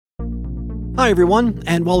Hi, everyone,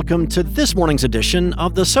 and welcome to this morning's edition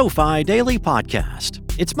of the SoFi Daily Podcast.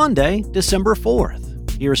 It's Monday, December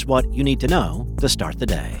 4th. Here's what you need to know to start the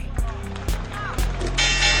day.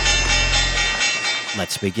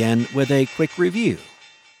 Let's begin with a quick review.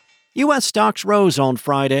 U.S. stocks rose on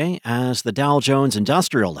Friday as the Dow Jones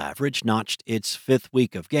Industrial Average notched its fifth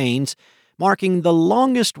week of gains, marking the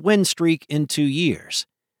longest win streak in 2 years.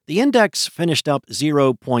 The index finished up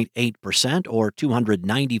 0.8% or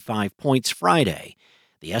 295 points Friday.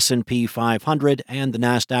 The S&P 500 and the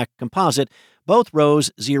Nasdaq Composite both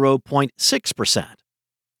rose 0.6%.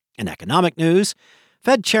 In economic news,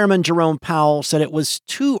 Fed Chairman Jerome Powell said it was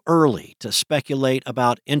too early to speculate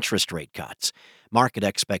about interest rate cuts. Market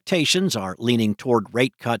expectations are leaning toward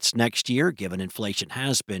rate cuts next year, given inflation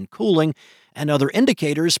has been cooling, and other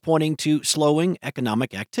indicators pointing to slowing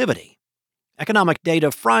economic activity. Economic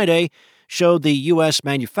data Friday showed the U.S.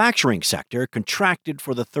 manufacturing sector contracted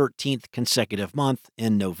for the 13th consecutive month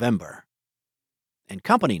in November. In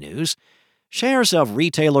company news, shares of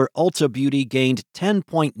retailer Ulta Beauty gained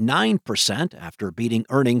 10.9% after beating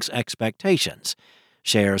earnings expectations.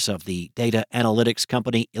 Shares of the data analytics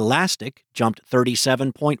company Elastic jumped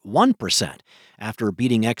 37.1% after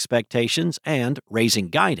beating expectations and raising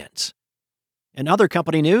guidance. In other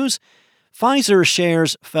company news, Pfizer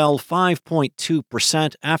shares fell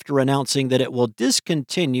 5.2% after announcing that it will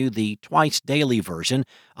discontinue the twice-daily version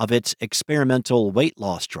of its experimental weight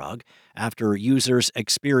loss drug after users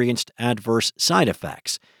experienced adverse side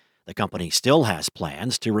effects. The company still has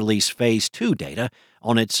plans to release Phase 2 data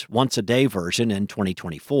on its once-a-day version in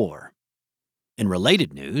 2024. In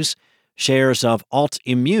related news, shares of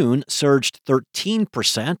Altimmune surged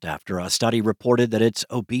 13% after a study reported that its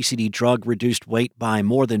obesity drug reduced weight by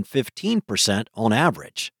more than 15% on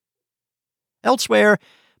average. Elsewhere,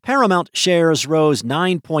 Paramount shares rose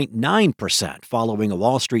 9.9% following a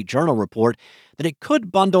Wall Street Journal report that it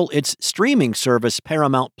could bundle its streaming service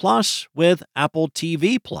Paramount Plus with Apple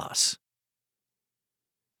TV Plus.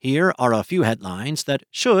 Here are a few headlines that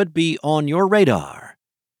should be on your radar.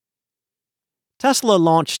 Tesla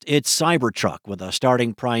launched its Cybertruck with a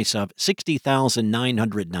starting price of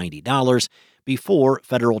 $60,990 before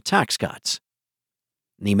federal tax cuts.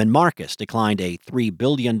 Neiman Marcus declined a $3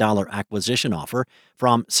 billion acquisition offer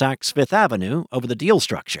from Saks Fifth Avenue over the deal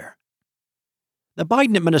structure. The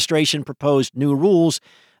Biden administration proposed new rules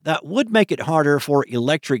that would make it harder for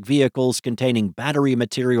electric vehicles containing battery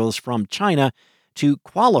materials from China to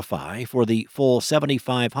qualify for the full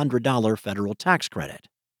 $7,500 federal tax credit.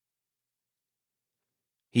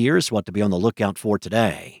 Here's what to be on the lookout for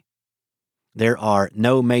today. There are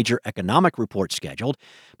no major economic reports scheduled,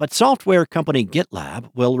 but software company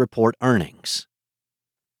GitLab will report earnings.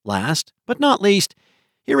 Last but not least,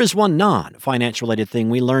 here is one non-finance-related thing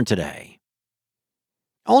we learned today.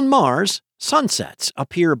 On Mars, sunsets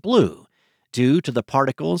appear blue due to the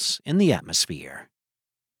particles in the atmosphere.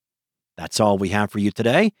 That's all we have for you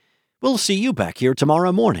today. We'll see you back here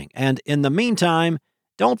tomorrow morning, and in the meantime,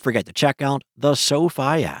 don't forget to check out the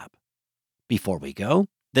SoFi app. Before we go,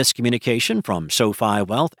 this communication from SoFi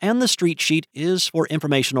Wealth and the Street Sheet is for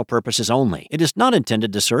informational purposes only. It is not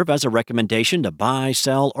intended to serve as a recommendation to buy,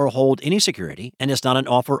 sell, or hold any security, and is not an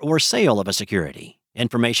offer or sale of a security.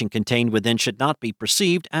 Information contained within should not be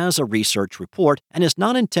perceived as a research report and is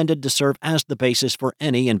not intended to serve as the basis for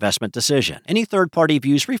any investment decision. Any third-party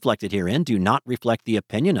views reflected herein do not reflect the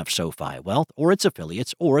opinion of SoFi Wealth or its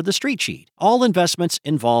affiliates or the Street Sheet. All investments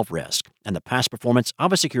involve risk, and the past performance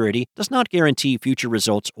of a security does not guarantee future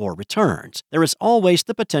results or returns. There is always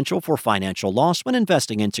the potential for financial loss when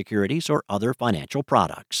investing in securities or other financial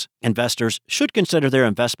products. Investors should consider their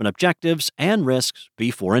investment objectives and risks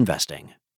before investing.